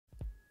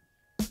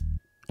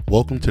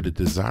Welcome to the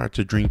Desire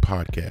to Dream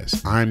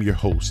podcast. I'm your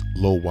host,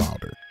 Lo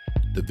Wilder.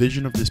 The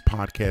vision of this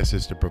podcast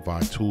is to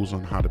provide tools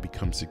on how to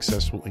become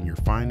successful in your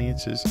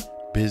finances,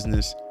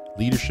 business,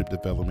 leadership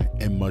development,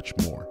 and much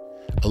more.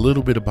 A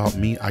little bit about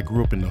me: I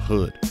grew up in the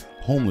hood,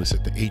 homeless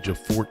at the age of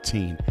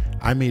 14.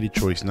 I made a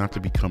choice not to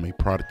become a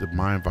product of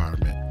my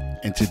environment.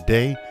 And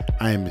today,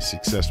 I am a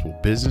successful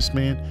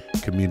businessman,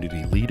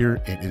 community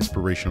leader, and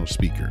inspirational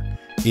speaker.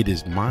 It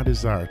is my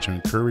desire to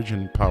encourage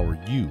and empower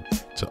you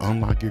to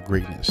unlock your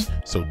greatness.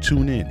 So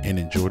tune in and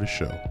enjoy the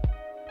show.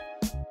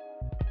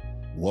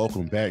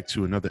 Welcome back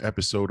to another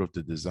episode of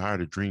the Desire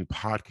to Dream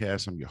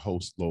podcast. I'm your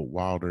host, Lo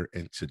Wilder,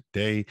 and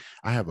today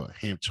I have a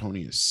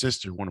Hamptonian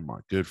sister, one of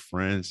my good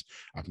friends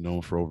I've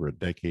known for over a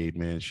decade,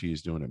 man. She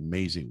is doing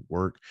amazing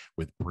work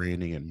with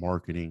branding and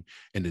marketing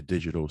in the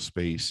digital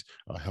space,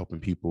 helping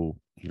people,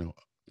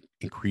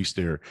 increase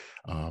their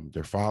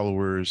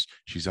followers.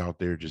 She's out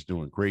there just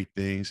doing great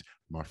things.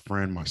 My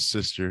friend, my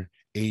sister,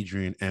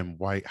 Adrian M.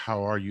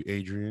 How are you,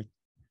 Adrian?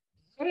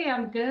 Hey,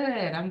 I'm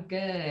good. I'm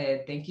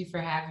good. Thank you for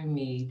having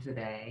me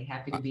today.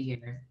 Happy to be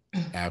here.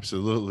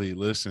 Absolutely.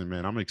 Listen,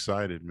 man, I'm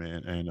excited,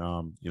 man.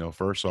 And,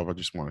 first off, I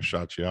just want to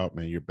shout you out,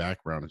 man. Your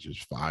background is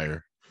just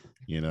fire.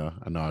 I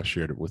know I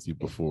shared it with you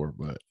before,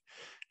 but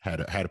had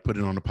to put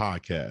it on the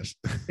podcast.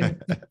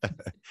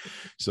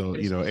 So,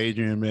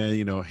 Adrian,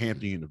 man,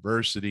 Hampton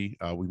University,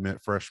 we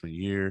met freshman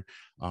year,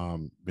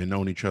 been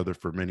knowing each other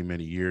for many,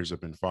 many years. I've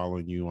been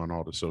following you on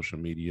all the social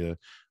media.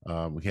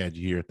 We had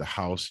you here at the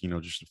house,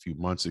 just a few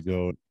months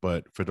ago.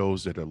 But for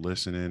those that are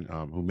listening,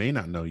 who may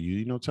not know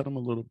you, tell them a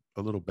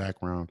little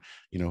background,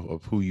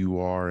 of who you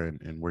are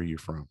and where you're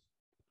from.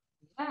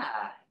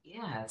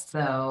 Yeah.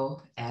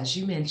 So as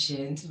you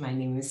mentioned, my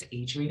name is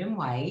Adrian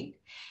M,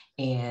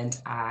 and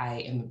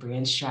I am a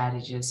brand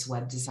strategist,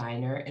 web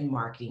designer, and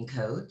marketing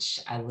coach.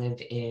 I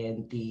live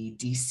in the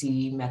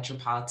DC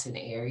metropolitan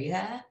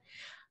area.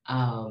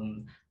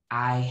 Um,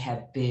 I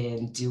have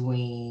been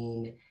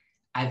doing,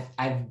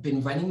 I've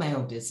been running my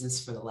own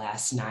business for the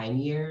last 9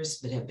 years,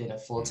 but have been a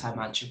full-time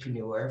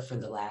entrepreneur for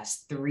the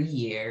last 3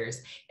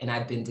 years. And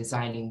I've been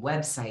designing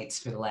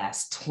websites for the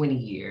last 20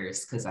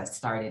 years because I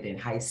started in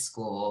high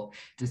school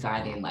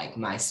designing like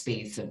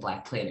MySpace and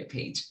Black Planet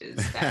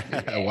pages back in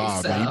the day.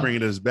 Wow, man, you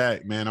bringing us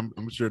back, man.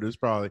 I'm sure there's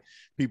probably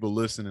people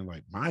listening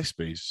like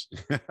MySpace.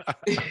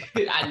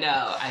 I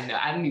know.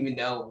 I don't even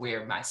know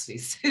where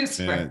MySpace is.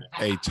 Man,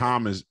 hey,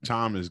 Tom is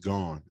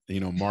gone.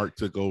 Mark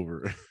took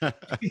over.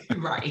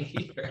 Right.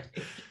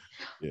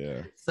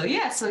 Yeah. So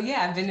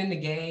I've been in the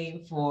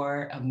game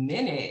for a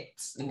minute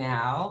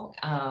now.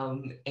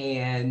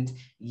 And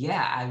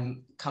yeah,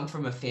 I'm come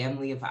from a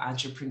family of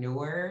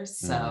entrepreneurs.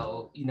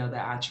 So, the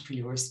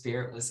entrepreneur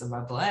spirit was in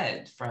my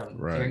blood from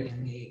a very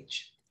young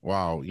age.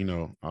 Wow.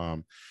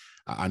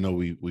 I know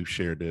we've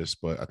shared this,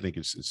 but I think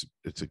it's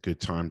a good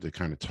time to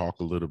kind of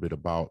talk a little bit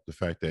about the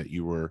fact that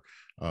you were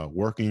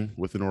working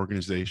with an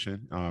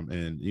organization,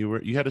 and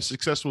you had a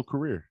successful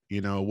career.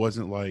 It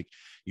wasn't like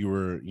you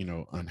were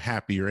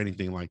unhappy or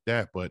anything like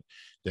that, but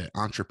that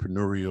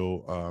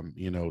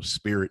entrepreneurial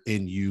spirit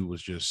in you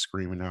was just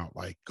screaming out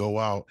like, go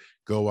out,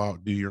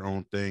 do your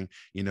own thing.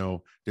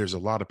 There's a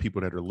lot of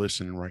people that are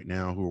listening right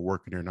now who are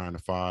working their 9 to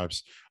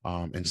 5s,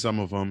 and some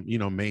of them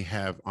may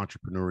have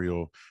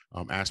entrepreneurial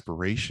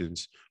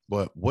aspirations,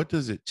 but what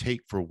does it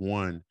take for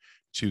one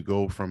to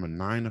go from a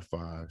 9 to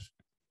 5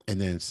 and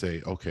then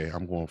say, okay,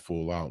 I'm going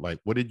full out? Like,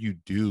 what did you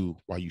do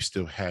while you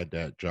still had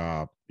that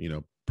job,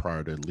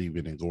 prior to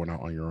leaving and going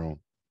out on your own?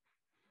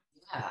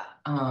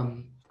 Yeah.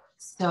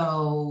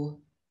 So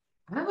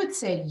I would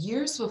say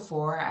years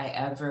before I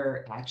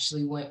ever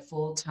actually went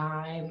full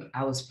time,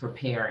 I was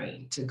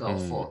preparing to go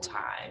full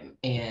time.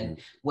 And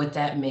what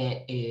that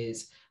meant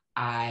is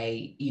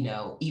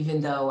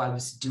even though I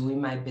was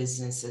doing my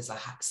business as a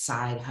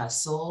side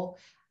hustle,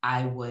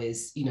 I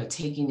was,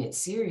 taking it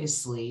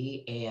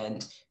seriously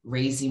and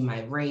raising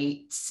my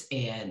rates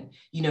and,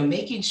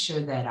 making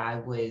sure that I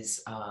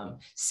was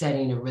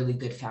setting a really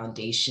good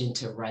foundation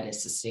to run a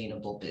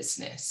sustainable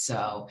business.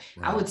 So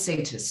I would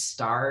say to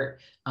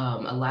start,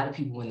 a lot of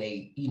people when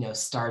they,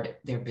 start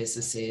their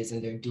businesses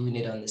and they're doing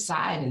it on the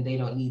side and they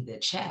don't need the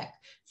check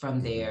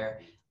from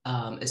their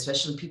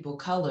especially people of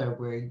color,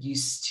 we're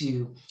used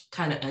to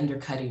kind of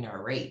undercutting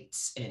our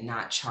rates and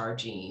not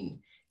charging,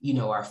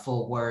 our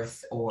full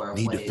worth or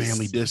need a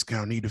family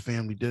discount,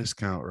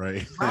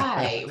 right?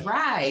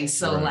 Right.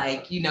 So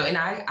and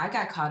I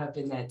got caught up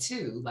in that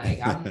too.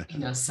 Like I'm,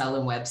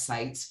 selling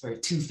websites for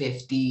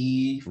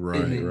 $250,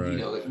 and then,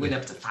 it went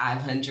up to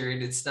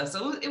 $500 and stuff.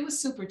 So it was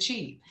super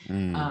cheap.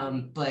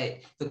 But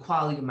the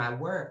quality of my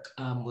work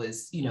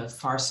was,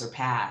 far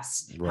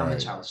surpassed how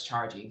much I was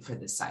charging for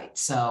the site.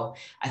 So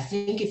I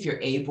think if you're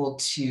able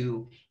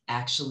to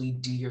actually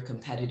do your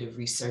competitive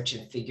research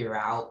and figure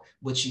out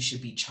what you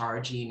should be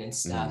charging and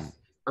stuff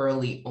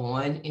early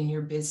on in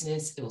your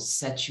business, it'll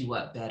set you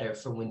up better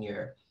for when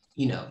you're,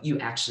 you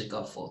actually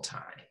go full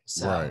time.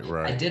 So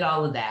I did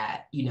all of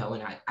that,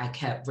 and I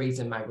kept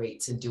raising my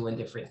rates and doing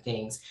different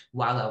things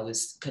while I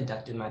was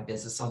conducting my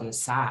business on the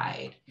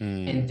side.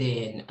 And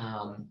then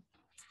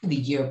the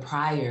year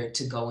prior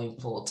to going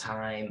full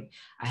time,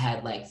 I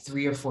had like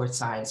 3 or 4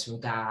 signs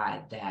from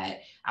God that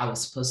I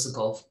was supposed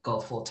to go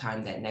full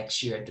time that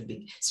next year,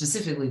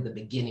 specifically the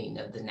beginning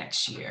of the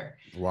next year.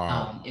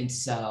 Wow. And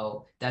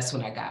so that's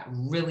when I got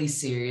really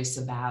serious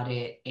about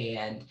it.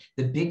 And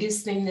the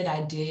biggest thing that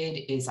I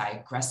did is I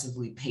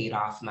aggressively paid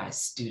off my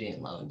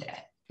student loan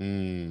debt.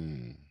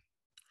 Mm.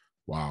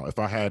 Wow. If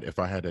I had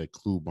a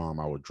clue bomb,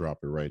 I would drop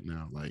it right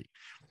now. Like,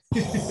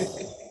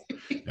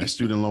 that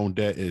student loan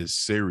debt is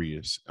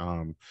serious.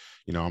 I'm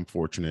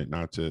fortunate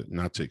not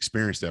to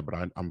experience that, but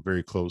I'm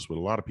very close with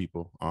a lot of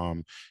people,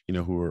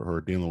 who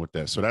are dealing with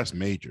that. So that's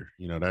major.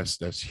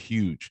 That's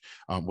huge.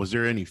 Was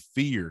there any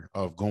fear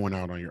of going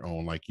out on your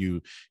own? Like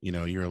you're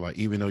like,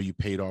 even though you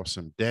paid off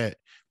some debt,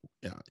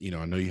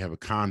 I know you have a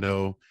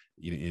condo,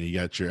 and you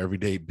got your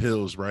everyday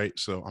bills, right?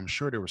 So I'm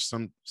sure there was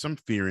some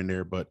fear in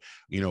there, but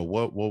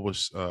what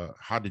was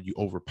how did you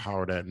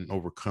overpower that and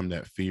overcome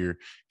that fear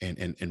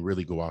and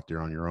really go out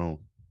there on your own?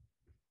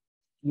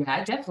 Yeah,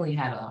 I definitely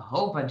had a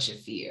whole bunch of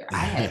fear. I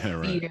had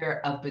Right. fear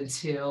up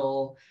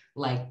until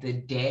like the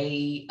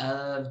day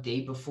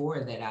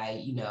before that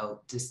I,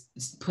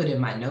 just put in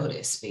my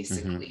notice, Hmm.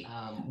 basically.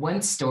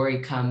 One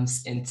story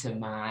comes into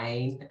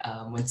mind,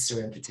 one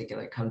story in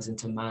particular comes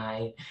into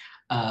mind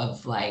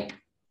of like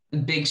the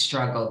big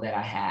struggle that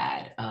I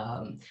had.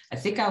 I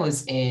think I was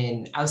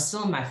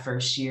still in my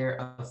first year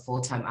of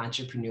full-time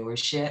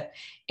entrepreneurship.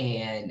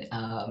 And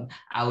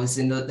I was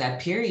in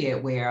that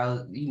period where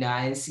I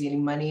didn't see any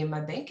money in my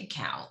bank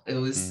account. It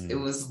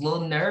Mm. was a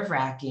little nerve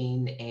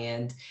wracking,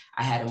 and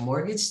I had a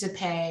mortgage to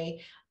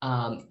pay.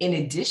 In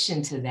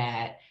addition to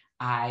that,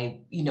 I,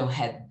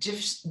 had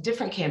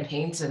different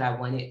campaigns that I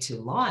wanted to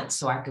launch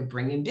so I could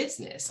bring in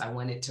business. I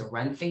wanted to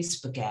run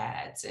Facebook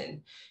ads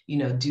and,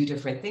 do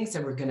different things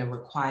that were going to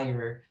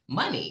require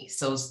money.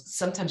 So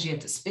sometimes you have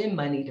to spend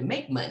money to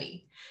make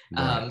money.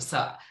 Right.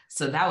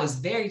 So that was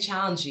very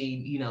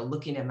challenging,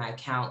 looking at my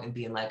account and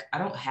being like,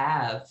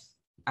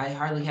 I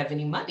hardly have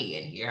any money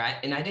in here.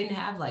 And I didn't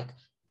have like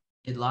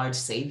a large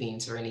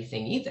savings or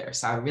anything either.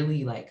 So I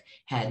really like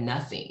had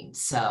nothing.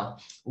 So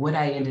what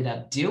I ended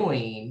up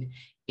doing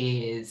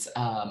is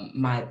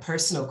my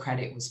personal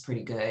credit was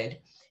pretty good.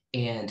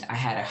 And I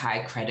had a high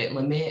credit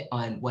limit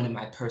on one of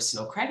my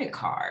personal credit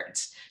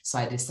cards. So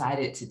I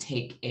decided to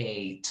take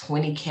a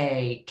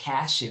 20K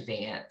cash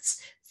advance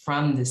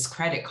from this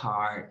credit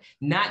card,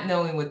 not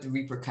knowing what the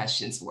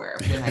repercussions were.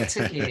 When I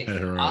took it,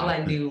 all Right.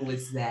 I knew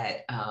was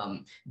that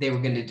they were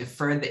going to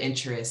defer the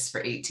interest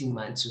for 18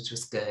 months, which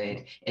was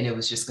good. And it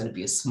was just going to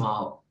be a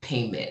small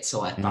payment.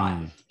 So I thought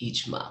Mm.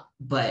 each month.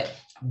 But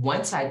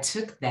once I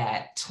took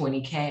that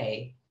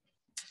 20K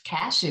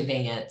cash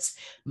advance,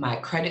 my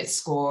credit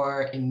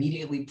score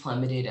immediately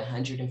plummeted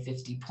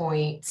 150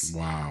 points.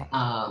 Wow.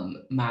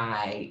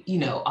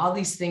 All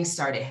these things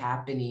started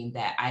happening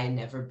that I had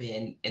never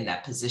been in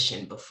that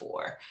position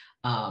before.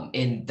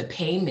 And the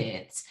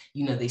payments,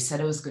 they said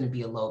it was going to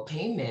be a low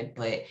payment,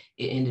 but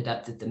it ended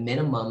up that the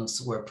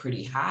minimums were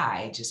pretty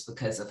high just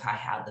because of how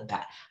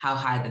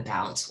high the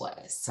balance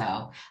was.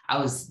 So I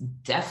was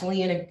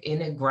definitely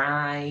in a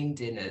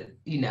grind, it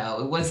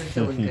wasn't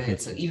feeling good.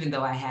 So even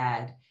though I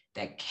had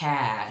that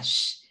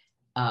cash,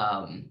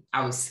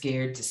 I was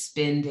scared to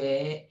spend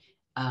it.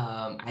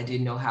 I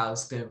didn't know how I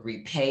was going to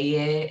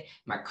repay it.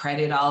 My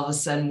credit all of a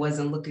sudden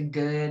wasn't looking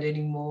good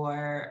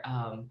anymore.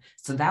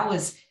 So that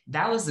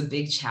was a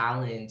big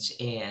challenge.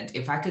 And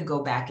if I could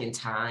go back in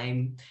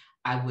time,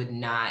 I would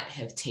not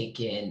have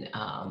taken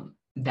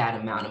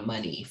that amount of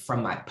money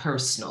from my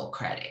personal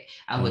credit.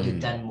 I would have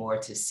Mm. done more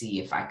to see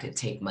if I could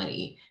take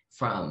money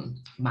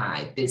from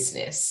my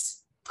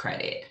business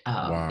credit. It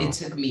Wow.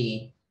 took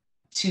me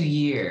 2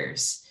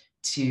 years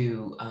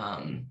to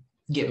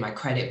get my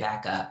credit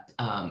back up.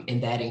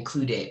 And that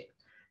included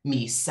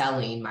me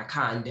selling my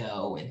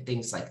condo and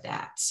things like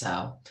that.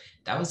 So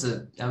that was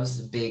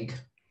a big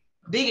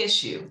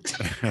issue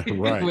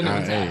Right. when it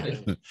was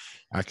happening.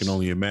 I can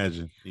only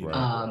imagine.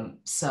 Right.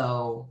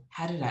 So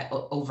how did I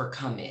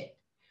overcome it?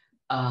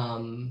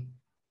 Um,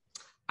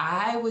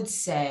 I would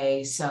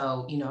say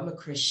so. I'm a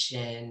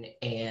Christian,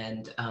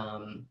 and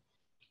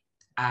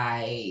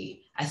I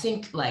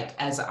think like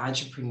as an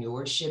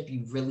entrepreneurship,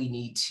 you really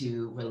need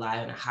to rely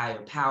on a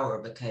higher power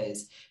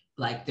because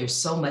like there's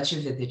so much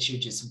of it that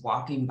you're just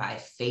walking by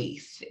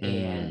faith.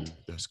 And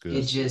That's it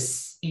good.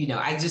 just,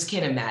 I just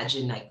can't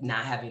imagine like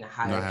not having a Not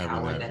higher having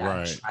power that. that I'm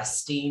Right.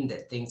 trusting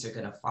that things are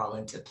going to fall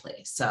into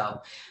place.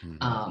 So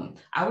Hmm.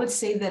 I would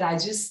say that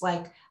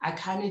I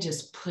kind of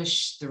just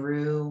pushed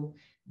through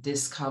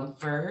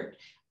discomfort.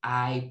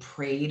 I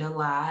prayed a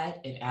lot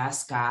and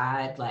asked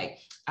God, like,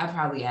 I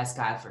probably asked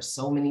God for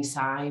so many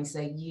signs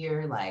that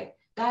year. Like,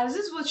 God, is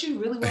this what you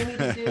really want me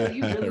to do?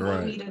 You really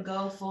want Right. me to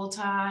go full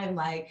time?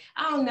 Like,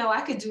 I don't know.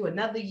 I could do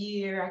another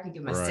year. I could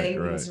get my Right.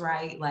 savings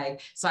Right. right.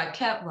 Like, so I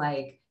kept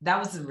like, that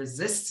was the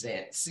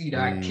resistance.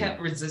 I kept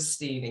Mm.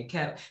 resisting and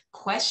kept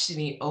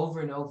questioning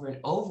over and over and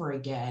over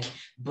again.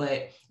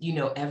 But,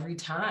 every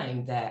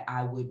time that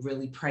I would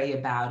really pray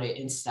about it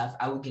and stuff,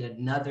 I would get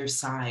another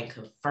sign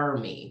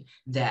confirming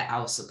that I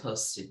was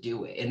supposed to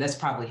do it. And that's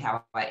probably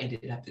how I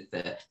ended up at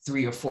the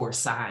 3 or 4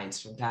 signs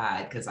from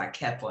God, because I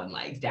kept on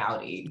like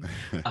doubting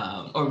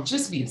or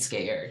just being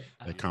scared.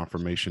 That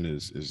confirmation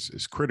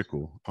is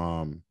critical.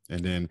 And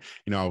then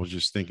I was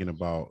just thinking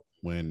about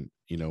when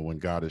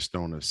God is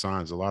throwing us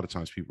signs. A lot of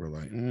times people are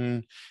like,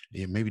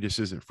 yeah, maybe this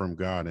isn't from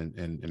God.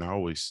 And I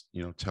always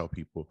tell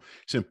people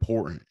it's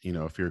important,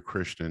 if you're a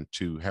Christian,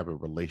 to have a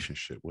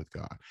relationship with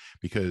God,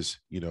 because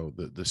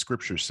the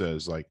scripture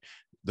says, like,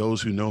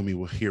 those who know me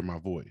will hear my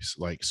voice.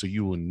 Like, so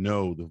you will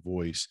know the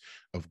voice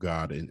of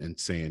God and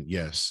saying,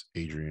 yes,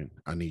 Adrian,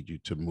 I need you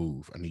to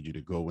move. I need you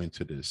to go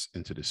into this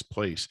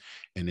place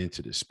and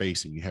into this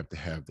space. And you have to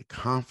have the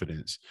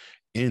confidence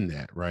in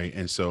that, right?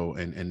 And so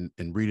and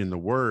reading the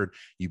word,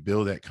 you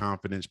build that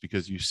confidence,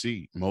 because you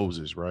see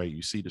Moses, right?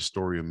 You see the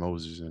story of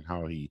Moses and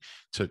how he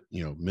took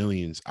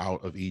millions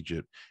out of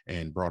Egypt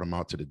and brought them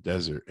out to the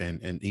desert.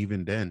 And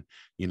even then,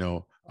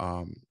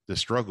 the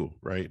struggle,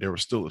 right? There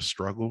was still a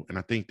struggle. And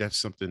I think that's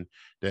something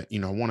that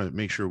I want to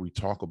make sure we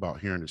talk about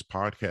here in this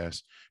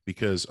podcast,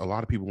 because a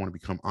lot of people want to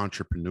become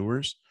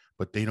entrepreneurs,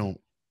 but they don't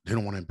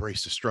want to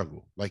embrace the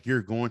struggle. Like,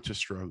 you're going to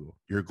struggle,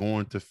 you're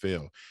going to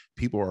fail.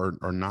 People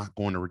are not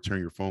going to return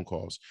your phone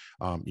calls.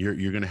 You're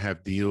going to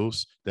have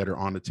deals that are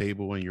on the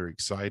table and you're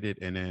excited,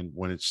 and then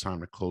when it's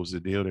time to close the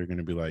deal, they're going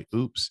to be like,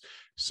 oops,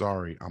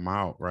 sorry, I'm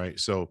out. Right.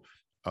 So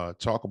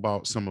talk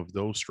about some of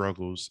those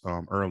struggles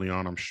early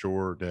on. I'm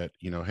sure that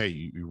hey,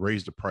 you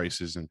raise the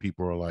prices and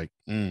people are like,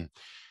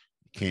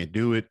 can't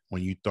do it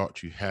when you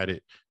thought you had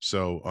it.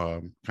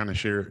 So kind of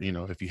share,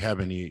 if you have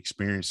any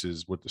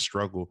experiences with the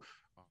struggle.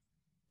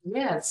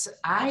 Yes,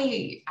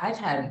 I've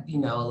had, a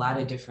lot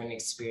of different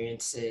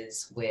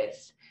experiences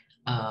with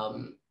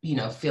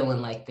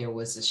feeling like there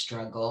was a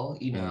struggle.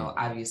 Mm,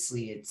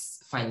 Obviously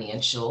it's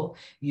financial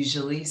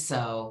usually.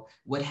 So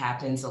what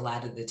happens a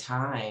lot of the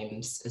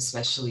times,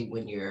 especially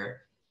when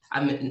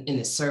I'm in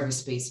a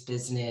service-based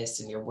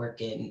business and you're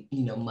working,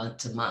 month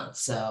to month.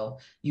 So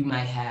you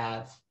might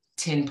have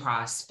 10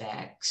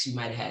 prospects, you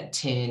might have had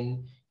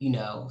 10,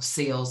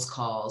 sales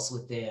calls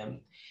with them.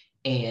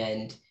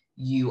 And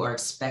you are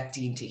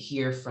expecting to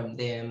hear from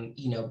them,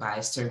 by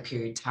a certain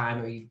period of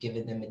time, or you've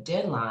given them a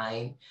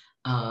deadline,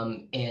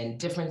 and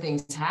different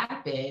things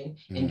happen,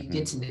 and you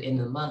get mm-hmm, to the end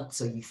of the month.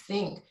 So you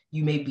think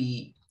you may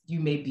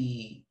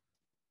be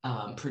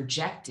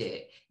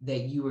projected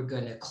that you were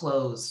going to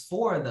close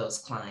 4 of those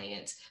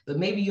clients, but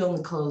maybe you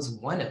only close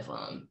one of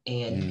them,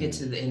 and you get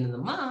to the end of the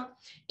month,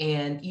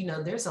 and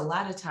there's a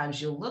lot of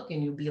times you'll look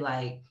and you'll be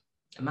like,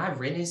 my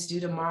rent is due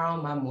tomorrow,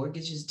 my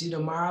mortgage is due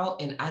tomorrow,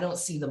 and I don't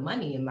see the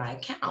money in my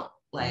account.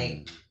 Like,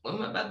 mm. what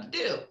am I about to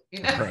do?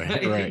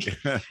 Right,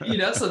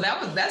 right. So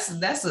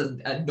that's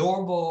a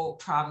normal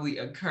probably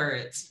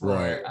occurrence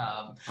Right.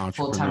 for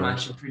full-time Entrepreneur.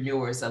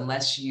 entrepreneurs,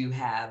 unless you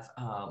have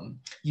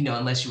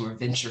unless you were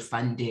venture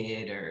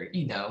funded, or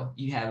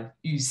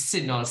you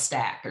sitting on a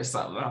stack or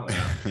something. I don't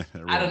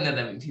know. I don't Right. know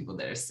that many people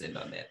that are sitting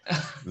on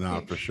No,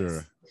 that. for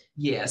sure.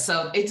 Yeah,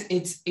 so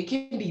it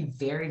can be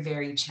very,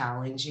 very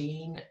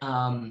challenging.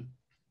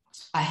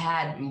 I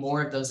had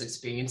more of those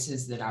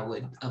experiences that I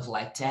would have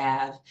liked to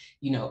have,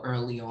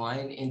 early on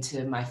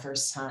into my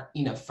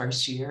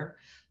first year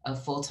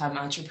of full-time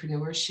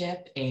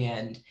entrepreneurship.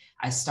 And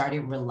I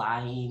started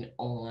relying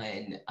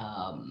on,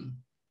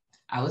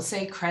 I would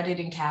say, credit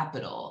and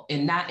capital,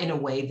 and not in a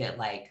way that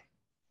like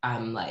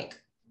I'm like,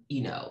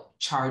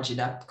 charging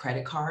up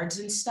credit cards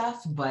and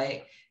stuff,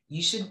 but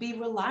you should be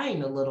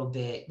relying a little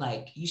bit.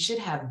 Like, you should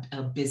have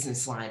a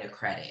business line of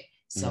credit.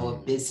 So a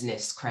Mm,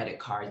 business credit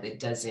card that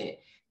doesn't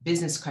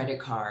business credit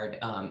card,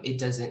 it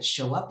doesn't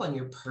show up on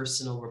your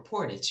personal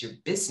report. It's your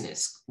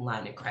business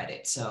line of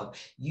credit. So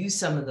use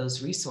some of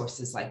those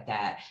resources like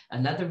that.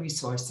 Another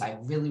resource I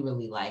really,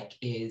 really like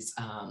is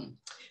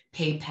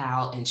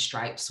PayPal and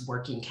Stripe's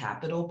working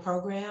capital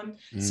program.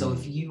 So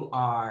if mm, you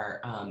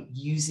are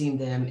using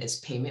them as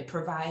payment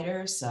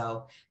providers,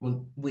 so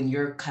when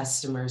your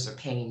customers are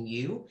paying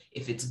you,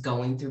 if it's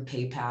going through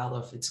PayPal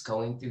or if it's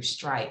going through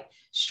Stripe,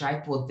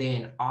 Stripe will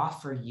then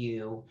offer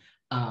you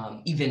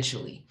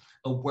eventually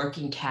a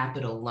working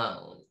capital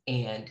loan.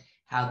 And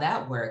how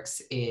that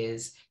works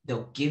is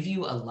they'll give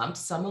you a lump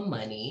sum of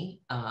money,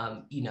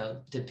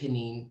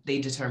 they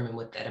determine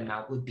what that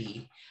amount would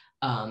be.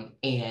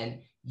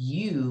 And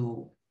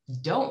you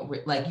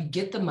you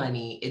get the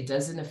money, it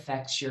doesn't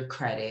affect your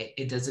credit,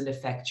 it doesn't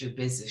affect your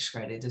business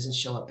credit, it doesn't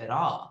show up at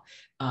all.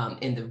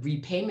 And the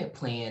repayment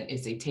plan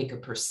is they take a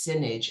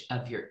percentage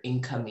of your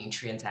incoming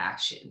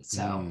transaction.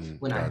 So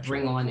when I gotcha.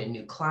 bring on a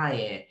new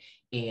client,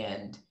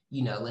 and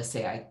let's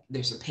say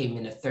there's a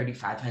payment of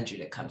 3,500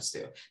 that comes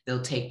through,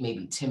 they'll take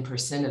maybe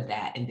 10% of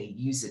that and they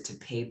use it to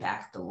pay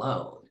back the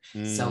loan.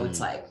 So it's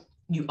Mm, like,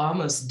 you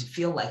almost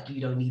feel like you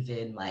don't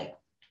even like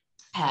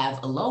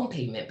have a loan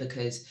payment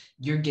because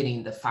you're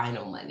getting the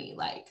final money.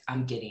 Like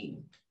I'm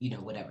getting,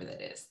 whatever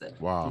that is, the,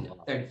 Wow.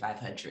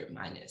 3,500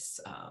 minus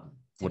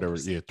Whatever.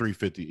 10%. Yeah.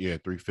 350. Yeah.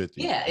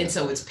 350. Yeah. And Yeah.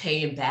 so it's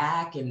paying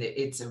back and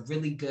it's a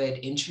really good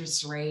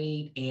interest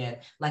rate. And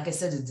like I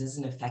said, it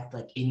doesn't affect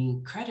like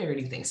any credit or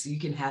anything. So you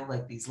can have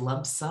like these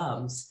lump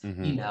sums,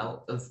 Mm-hmm.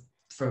 of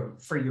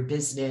for your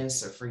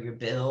business or for your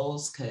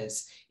bills.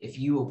 Cause if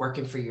you are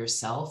working for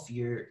yourself,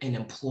 you're an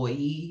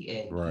employee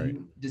and Right.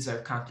 you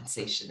deserve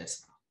compensation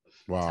as well.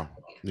 Wow.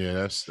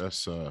 Yeah.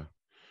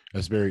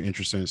 That's very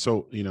interesting.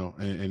 So,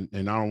 and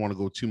I don't want to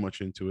go too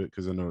much into it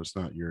because I know it's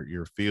not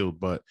your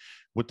field, but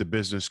with the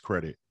business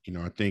credit,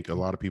 I think a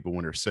lot of people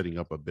when they're setting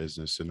up a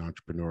business, an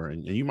entrepreneur,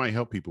 and you might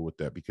help people with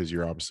that because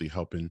you're obviously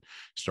helping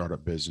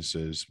startup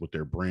businesses with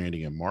their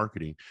branding and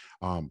marketing.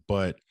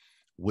 But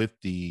with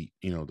the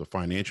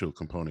financial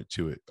component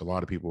to it, a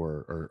lot of people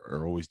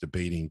are always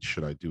debating,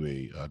 should I do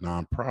a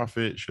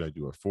nonprofit? Should I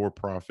do a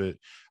for-profit,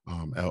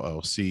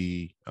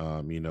 LLC,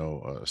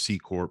 a C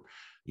corp?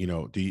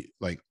 Do you,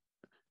 like,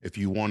 if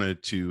you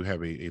wanted to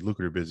have a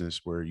lucrative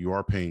business where you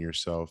are paying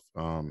yourself,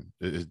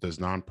 does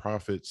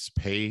nonprofits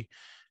pay,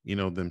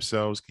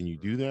 themselves? Can you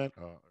do that?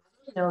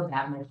 I don't know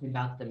that much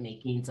about the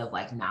makings of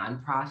like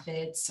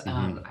nonprofits.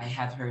 Mhm. I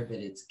have heard that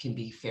it can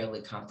be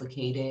fairly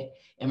complicated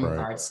in Right,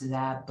 regards to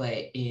that,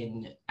 but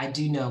I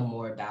do know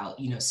more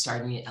about,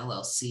 starting an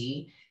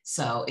LLC.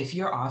 So if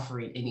you're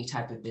offering any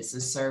type of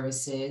business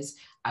services,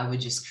 I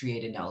would just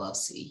create an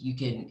LLC. You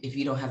can, if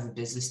you don't have a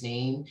business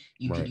name,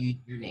 you could right. use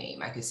your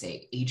name. I could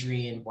say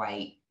Adrian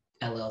White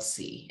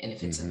LLC, and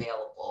if it's Hmm.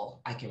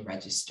 available, I can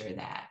register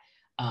that.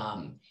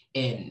 Um,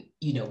 and,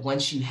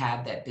 once you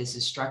have that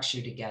business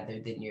structure together,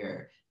 then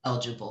you're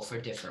eligible for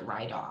different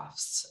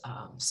write-offs.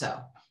 So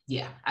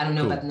yeah, I don't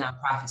know about Cool. the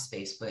nonprofit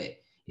space, but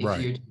if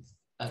Right. you're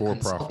a For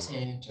profit.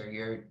 consultant or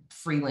you're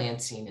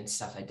freelancing and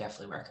stuff, I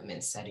definitely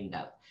recommend setting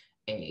up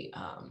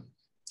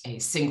a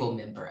single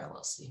member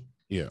LLC.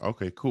 Yeah.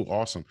 Okay. Cool.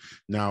 Awesome.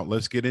 Now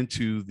let's get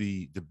into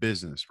the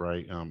business,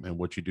 right? And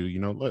what you do.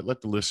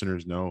 Let the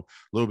listeners know a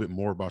little bit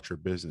more about your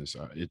business.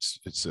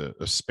 It's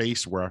a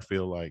space where I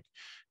feel like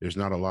there's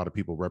not a lot of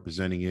people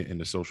representing it in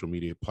the social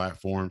media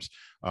platforms.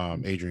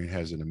 Adrian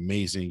has an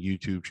amazing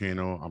YouTube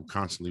channel. I'm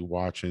constantly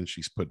watching.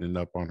 She's putting it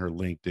up on her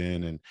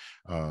LinkedIn and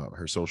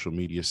her social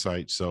media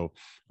site. So,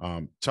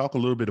 talk a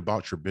little bit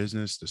about your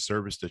business, the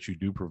service that you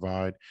do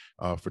provide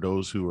for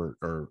those who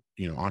are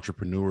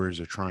entrepreneurs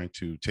are trying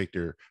to take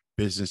their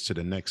business to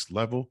the next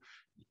level.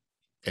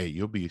 Hey,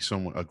 you'll be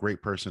a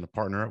great person to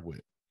partner up with.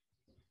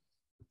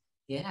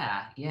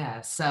 Yeah,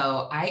 yeah.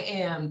 So I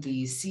am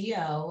the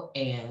CEO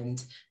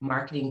and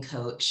marketing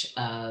coach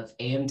of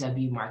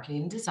AMW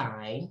Marketing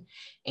Design,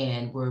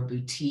 and we're a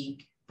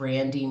boutique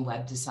branding,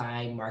 web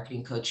design,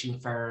 marketing coaching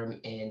firm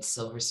in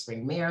Silver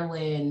Spring,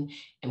 Maryland.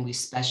 And we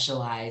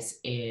specialize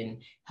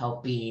in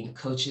helping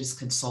coaches,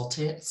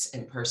 consultants,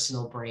 and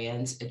personal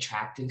brands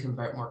attract and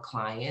convert more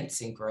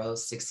clients and grow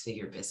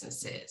six-figure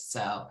businesses.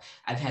 So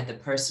I've had the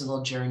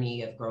personal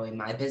journey of growing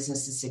my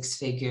business to six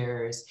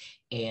figures,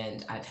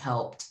 and I've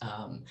helped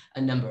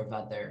a number of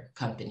other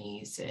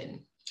companies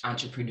and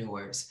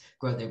entrepreneurs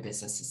grow their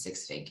business to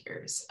six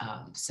figures.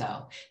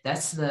 So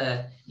that's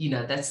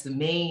the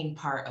main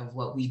part of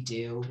what we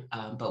do.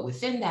 But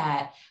within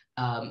that,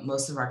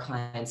 most of our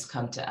clients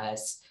come to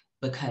us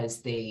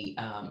because they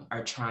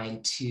are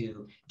trying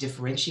to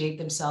differentiate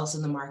themselves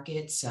in the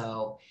market.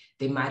 So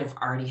they might have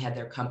already had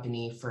their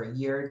company for a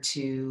year or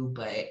two,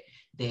 but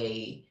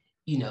they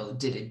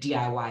did a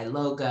DIY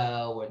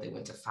logo, or they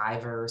went to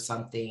Fiverr or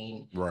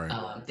something.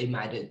 Right. They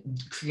might have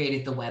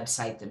created the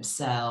website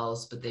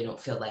themselves, but they don't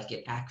feel like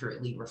it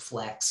accurately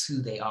reflects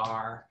who they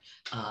are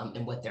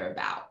and what they're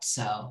about.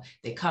 So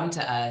they come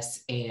to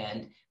us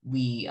and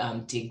we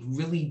dig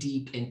really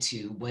deep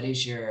into what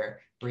is your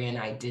brand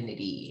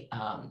identity?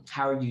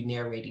 How are you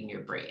narrating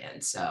your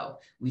brand? So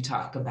we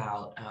talk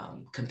about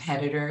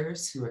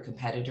competitors who are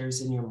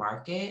competitors in your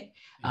market.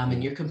 And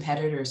Mhm. your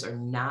competitors are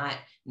not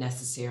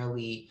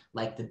necessarily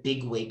like the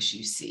big wigs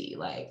you see.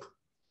 Like,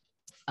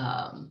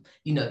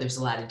 there's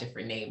a lot of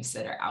different names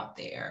that are out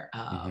there.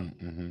 Mhm.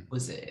 Mhm.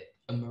 Was it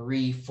a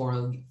Marie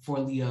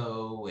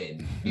Forleo?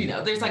 And,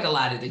 there's like a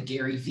lot of the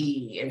Gary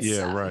V and Yeah.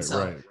 stuff. And Right.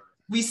 so Right.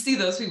 we see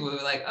those people,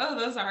 we're like, oh,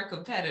 those are our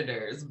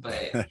competitors,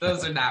 but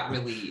those are not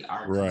really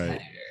our Right.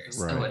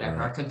 competitors or Right. whatever.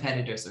 Our Right.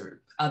 competitors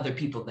are other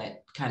people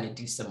that kind of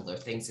do similar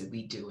things that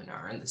we do and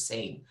are in the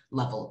same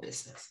level of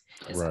business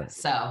as Right. us.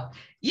 So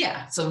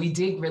yeah, so we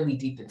dig really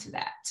deep into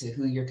that, to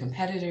who your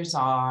competitors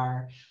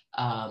are,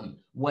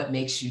 what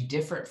makes you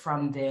different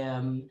from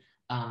them,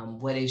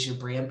 what is your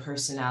brand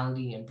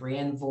personality and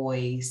brand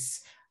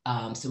voice.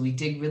 So we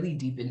dig really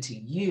deep into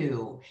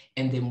you.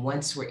 And then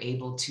once we're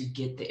able to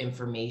get the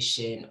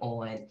information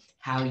on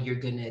how you're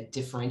going to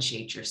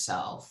differentiate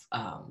yourself,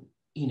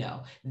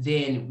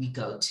 then we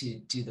go to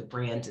do the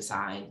brand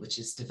design, which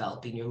is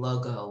developing your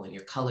logo and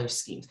your color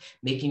schemes,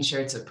 making sure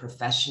it's a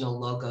professional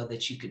logo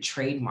that you could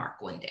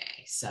trademark one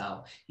day.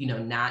 So,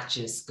 not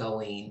just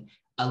going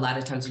a lot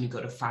of times when you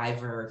go to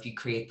Fiverr, if you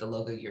create the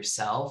logo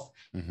yourself,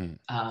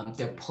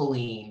 they're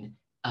pulling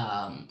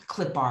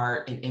clip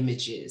art and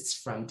images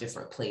from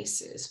different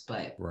places,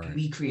 but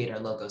we create our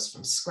logos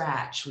from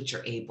scratch, which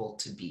are able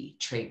to be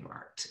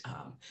trademarked,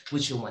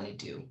 which you'll want to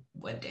do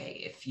one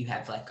day if you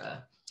have like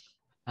a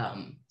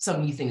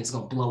something you think is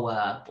going to blow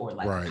up or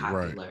like a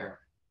popular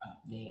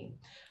name.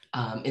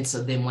 And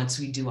so then once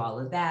we do all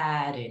of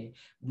that, and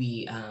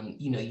we,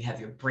 you have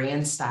your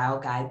brand style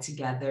guide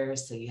together.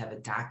 So you have a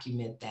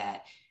document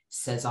that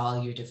says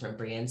all your different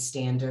brand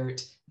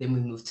standards. Then we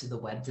move to the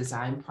web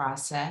design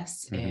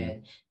process.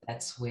 And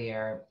that's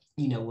where,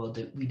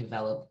 we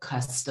develop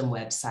custom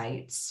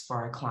websites for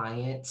our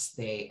clients.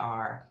 They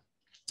are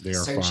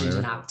search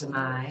engine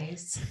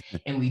optimized,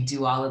 and we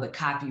do all of the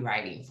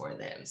copywriting for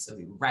them. So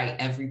we write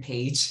every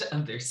page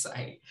of their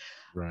site.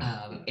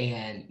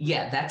 And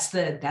yeah, that's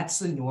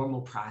the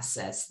normal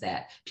process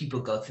that people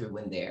go through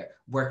when they're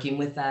working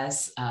with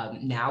us.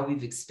 Now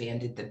we've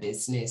expanded the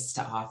business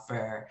to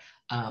offer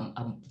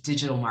a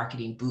digital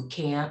marketing boot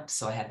camp.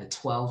 So I have a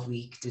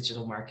 12-week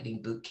digital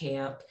marketing boot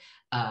camp,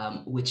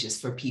 which is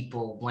for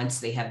people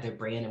once they have their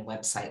brand and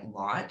website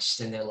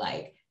launched and they're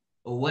like,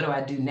 well, what do I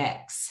do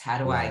next? How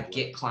do I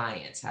get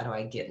clients? How do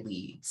I get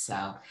leads?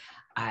 So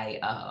I,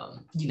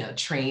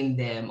 train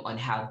them on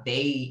how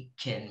they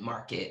can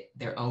market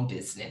their own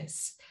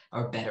business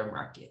or better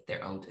market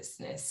their own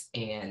business.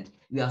 And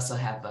we also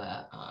have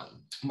a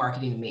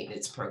marketing and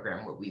maintenance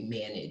program where we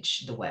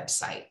manage the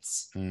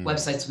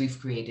websites we've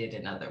created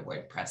and other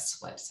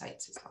WordPress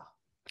websites as well.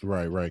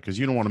 Right. Because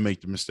you don't want to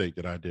make the mistake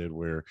that I did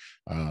where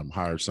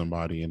hired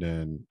somebody and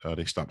then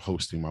they stopped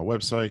hosting my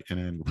website and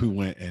then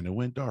it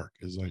went dark.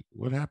 It's like,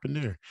 what happened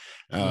there?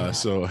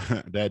 So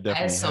that definitely I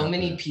had so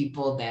many happened.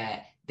 people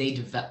that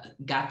they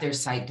got their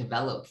site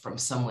developed from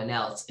someone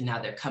else and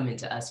now they're coming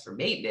to us for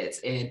maintenance.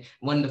 And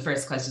one of the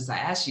first questions I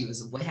asked you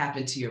was, what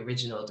happened to your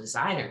original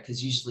designer?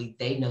 Because usually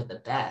they know the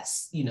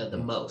best, the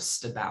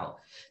most about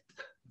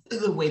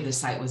the way the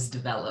site was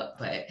developed.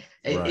 But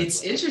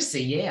it's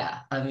interesting. Yeah.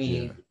 I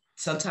mean,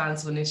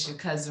 sometimes when it's your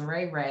cousin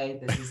Ray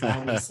that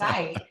designed the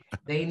site,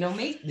 they know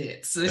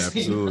maintenance.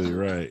 Absolutely.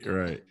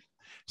 Right.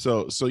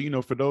 So,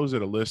 for those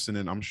that are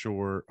listening, I'm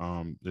sure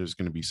there's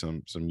going to be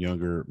some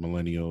younger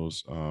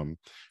millennials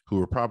who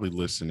are probably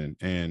listening,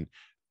 and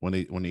when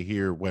they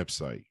hear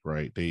website,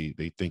 right,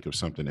 they think of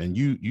something. And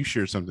you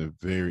shared something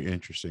very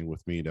interesting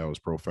with me that was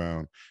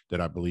profound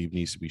that I believe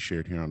needs to be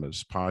shared here on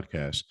this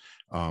podcast,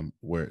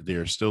 where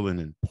there's still an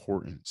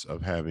importance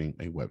of having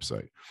a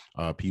website.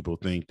 People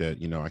think that,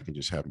 I can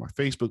just have my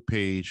Facebook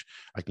page,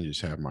 I can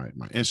just have my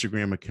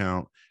Instagram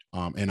account,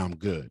 and I'm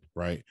good,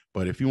 right?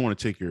 But if you want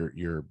to take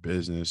your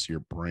business,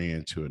 your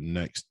brand to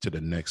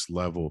the next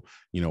level,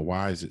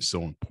 why is it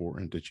so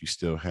important that you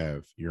still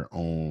have your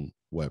own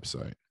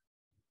website?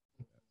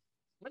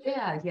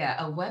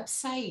 Yeah. A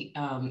website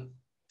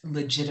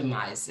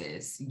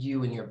legitimizes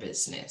you and your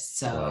business.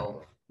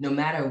 So no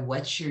matter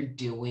what you're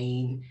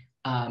doing,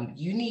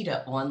 you need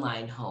an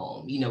online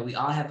home. We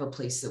all have a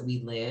place that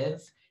we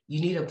live. You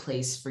need a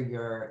place for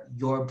your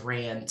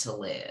brand to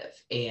live,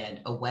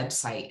 and a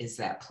website is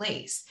that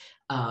place.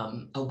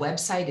 A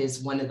website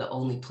is one of the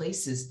only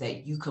places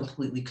that you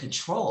completely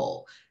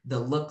control the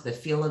look, the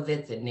feel of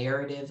it, the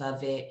narrative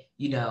of it.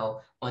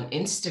 On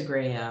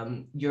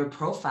Instagram, your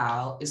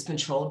profile is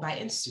controlled by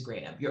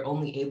Instagram. You're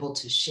only able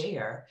to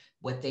share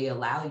what they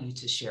allow you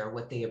to share,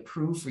 what they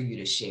approve for you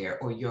to share,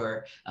 or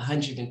your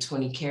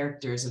 120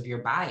 characters of your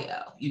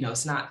bio.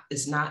 It's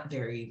not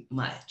very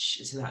much.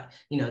 It's not,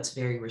 it's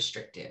very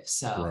restrictive.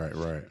 So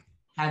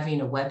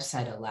having a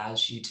website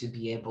allows you to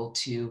be able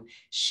to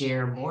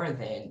share more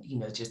than,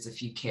 just a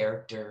few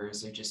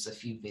characters or just a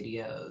few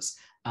videos.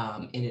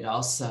 And it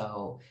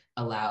also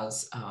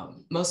allows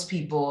most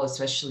people,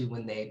 especially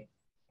when they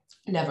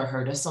never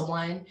heard of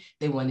someone,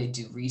 they want to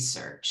do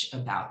research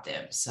about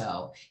them.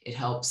 So it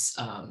helps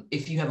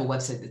if you have a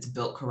website that's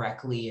built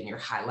correctly and you're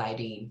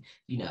highlighting,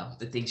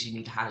 the things you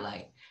need to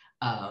highlight.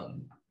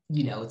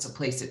 It's a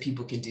place that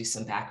people can do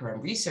some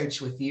background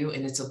research with you,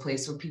 and it's a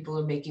place where people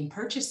are making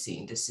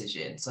purchasing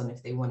decisions on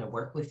if they want to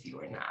work with you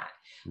or not.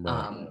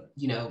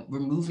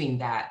 Removing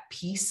that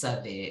piece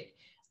of it,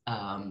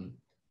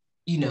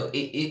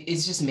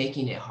 it's just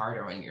making it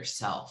harder on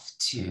yourself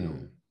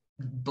to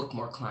book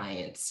more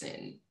clients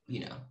and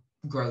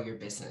grow your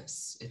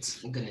business.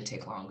 It's going to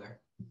take longer.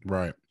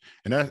 Right.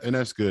 And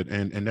that's good.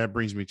 And that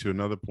brings me to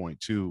another point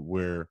too,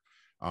 where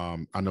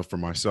I know for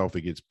myself,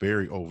 it gets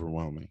very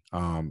overwhelming,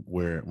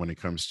 when it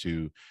comes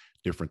to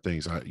different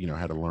things. I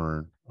had to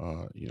learn,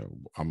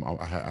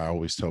 I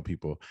always tell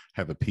people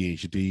have a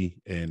PhD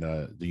in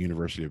the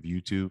University of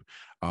YouTube,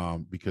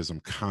 because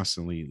I'm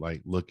constantly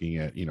like looking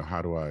at,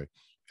 how do I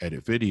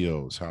edit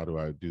videos? How do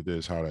I do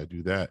this? How do I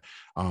do that?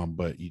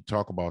 But you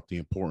talk about the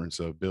importance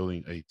of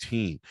building a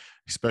team,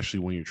 especially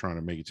when you're trying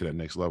to make it to that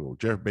next level.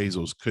 Jeff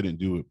Bezos couldn't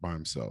do it by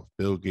himself.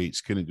 Bill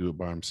Gates couldn't do it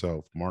by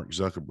himself. Mark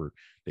Zuckerberg,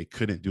 they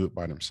couldn't do it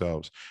by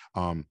themselves.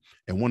 And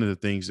And one of the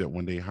things that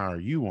when they hire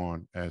you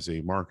on as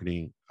a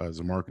marketing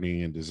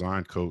and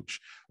design coach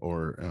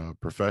or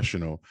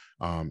professional,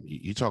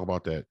 you talk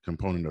about that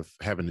component of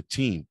having a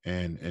team,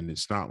 and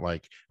it's not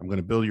like I'm going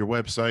to build your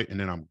website and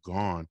then I'm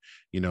gone.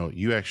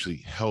 You actually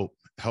help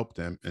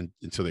them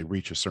until they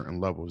reach a certain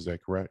level. Is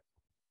that correct?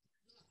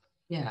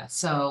 Yeah.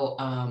 So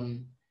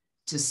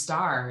to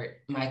start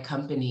my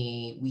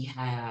company, we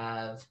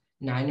have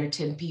 9 or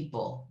 10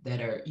 people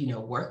that are,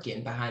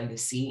 working behind the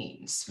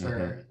scenes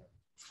Mm-hmm.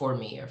 for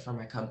me or for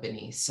my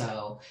company.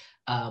 So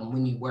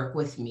when you work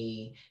with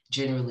me,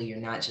 generally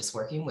you're not just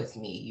working with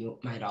me. You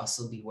might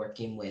also be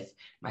working with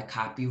my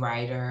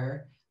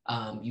copywriter.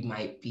 You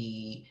might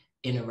be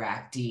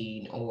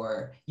interacting,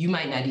 or you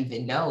might not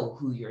even know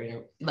who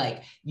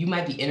like you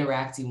might be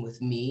interacting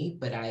with me,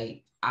 but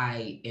I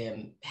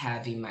am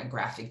having my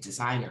graphic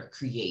designer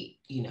create,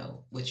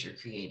 what you're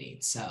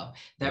creating. So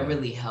that Right.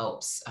 really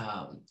helps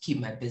keep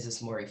my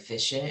business more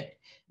efficient,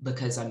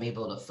 because I'm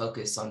able to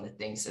focus on the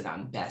things that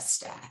I'm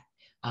best at.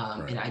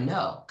 Right. And I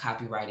know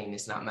copywriting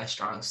is not my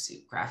strong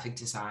suit. Graphic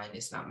design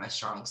is not my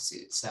strong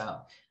suit.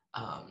 So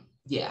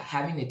yeah,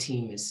 having a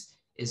team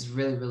is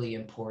really, really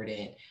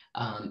important.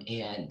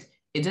 And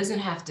it doesn't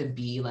have to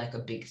be like a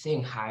big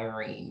thing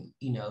hiring,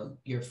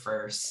 your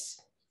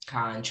first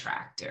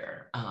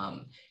contractor.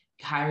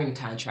 Hiring a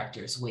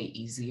contractor is way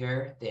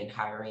easier than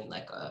hiring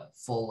like a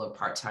full or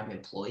part-time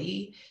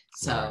employee. Right.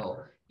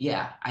 So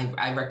yeah,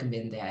 I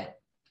recommend that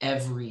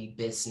every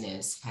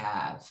business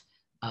have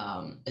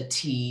a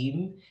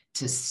team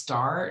to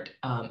start.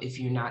 If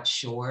you're not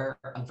sure,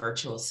 a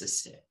virtual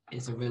assistant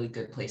is a really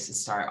good place to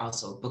start.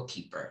 Also, a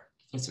bookkeeper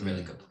is a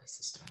really Mm. good place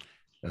to start.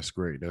 That's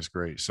great. That's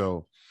great.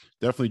 So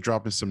definitely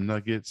dropping some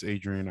nuggets,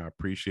 Adrian. I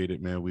appreciate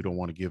it, man. We don't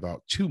want to give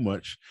out too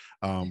much,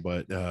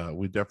 but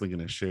we're definitely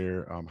going to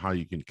share how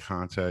you can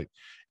contact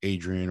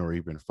Adrian or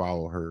even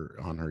follow her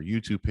on her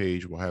YouTube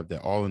page. We'll have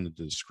that all in the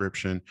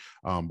description.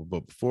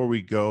 But before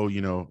we go,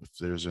 if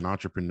there's an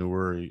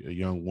entrepreneur, a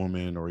young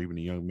woman, or even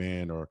a young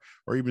man, or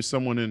even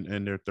someone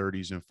in their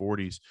 30s and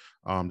 40s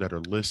that are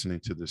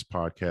listening to this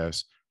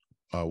podcast,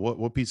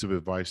 what piece of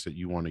advice that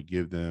you want to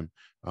give them?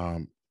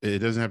 It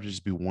doesn't have to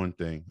just be one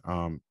thing,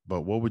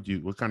 but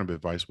what kind of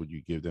advice would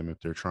you give them if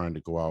they're trying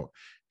to go out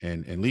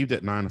and leave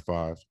that 9 to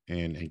 5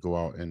 and go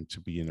out and to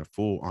be in a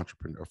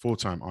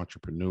full-time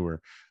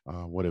entrepreneur?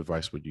 What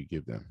advice would you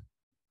give them?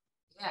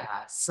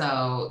 Yeah,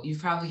 so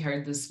you've probably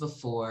heard this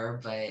before,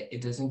 but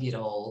it doesn't get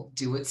old.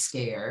 Do it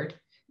scared.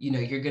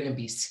 You're going to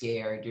be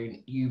scared.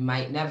 You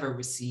might never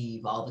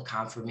receive all the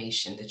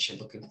confirmation that you're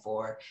looking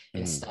for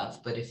and Mm,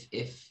 stuff. But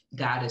if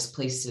God has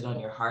placed it on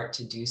your heart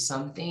to do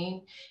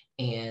something,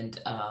 and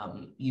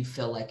you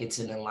feel like it's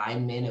in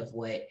alignment of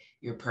what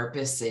your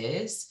purpose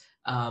is,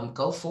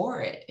 go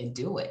for it and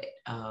do it.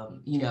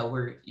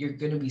 You're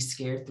going to be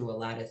scared through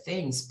a lot of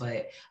things,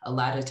 but a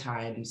lot of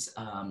times,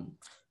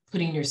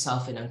 putting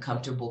yourself in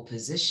uncomfortable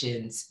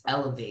positions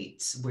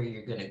elevates where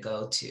you're going to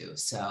go to.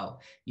 So,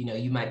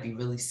 you might be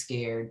really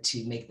scared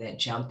to make that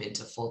jump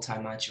into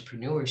full-time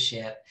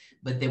entrepreneurship,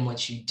 but then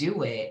once you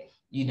do it,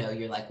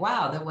 you're like,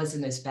 wow, that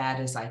wasn't as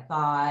bad as I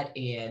thought.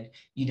 And,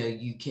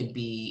 you can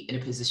be in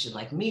a position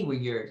like me where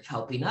you're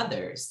helping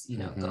others,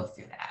 hmm. go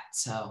through that.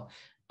 So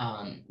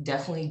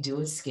definitely do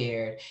it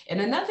scared.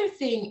 And another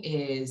thing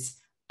is,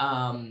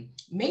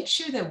 make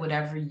sure that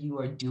whatever you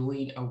are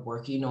doing or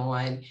working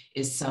on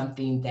is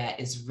something that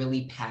is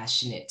really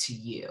passionate to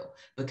you.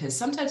 Because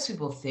sometimes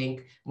people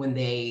think when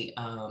they,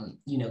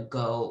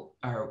 go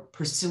or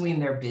pursuing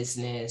their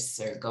business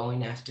or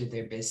going after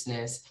their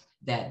business,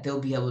 that they'll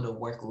be able to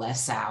work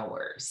less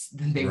hours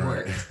than they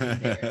Right. worked in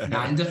their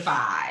 9 to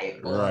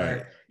 5,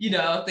 Right.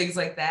 or, things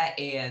like that.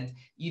 And,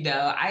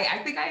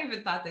 I think I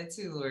even thought that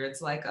too, where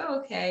it's like, oh,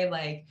 okay,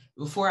 like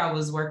before I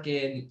was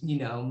working,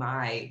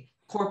 my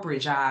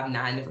corporate job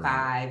 9 to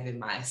Right. 5 and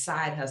my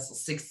side hustle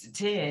 6 to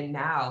 10.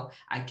 Now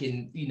I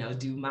can,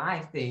 do my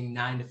thing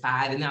 9 to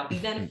 5 and I'll be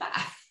done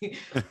at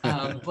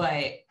 5.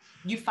 But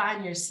you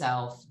find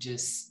yourself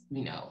just,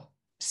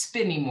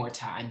 spending more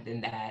time than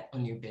that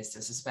on your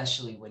business,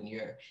 especially when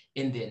you're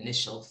in the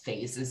initial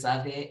phases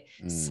of it.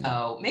 Mm.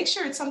 So make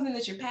sure it's something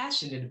that you're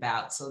passionate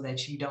about so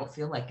that you don't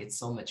feel like it's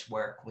so much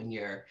work when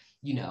you're,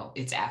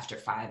 it's after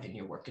 5 and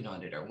you're working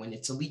on it, or when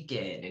it's a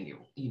weekend and you're,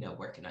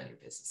 working on your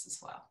business as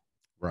well.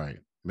 Right.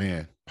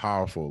 Man,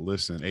 powerful.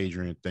 Listen,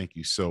 Adrian, thank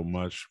you so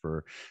much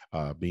for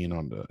being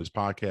on this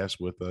podcast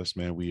with us,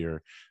 man. We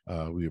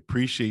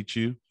appreciate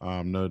you.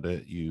 Know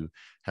that you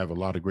have a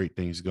lot of great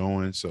things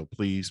going. So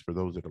please, for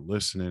those that are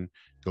listening,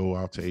 go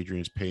out to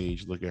Adrian's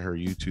page, look at her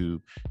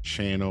YouTube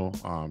channel.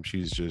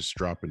 She's just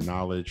dropping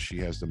knowledge. She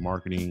has the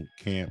marketing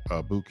camp,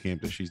 boot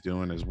camp that she's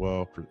doing as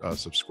well.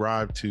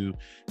 Subscribe to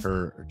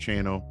her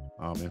channel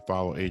and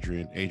follow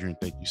Adrian. Adrian,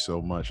 thank you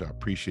so much. I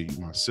appreciate you,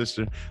 my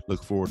sister.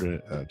 Look forward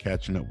to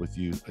catching up with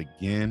you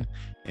again.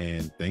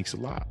 And thanks a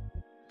lot.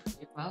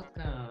 You're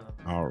welcome.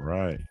 All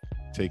right.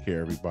 Take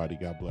care, everybody.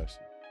 God bless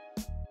you.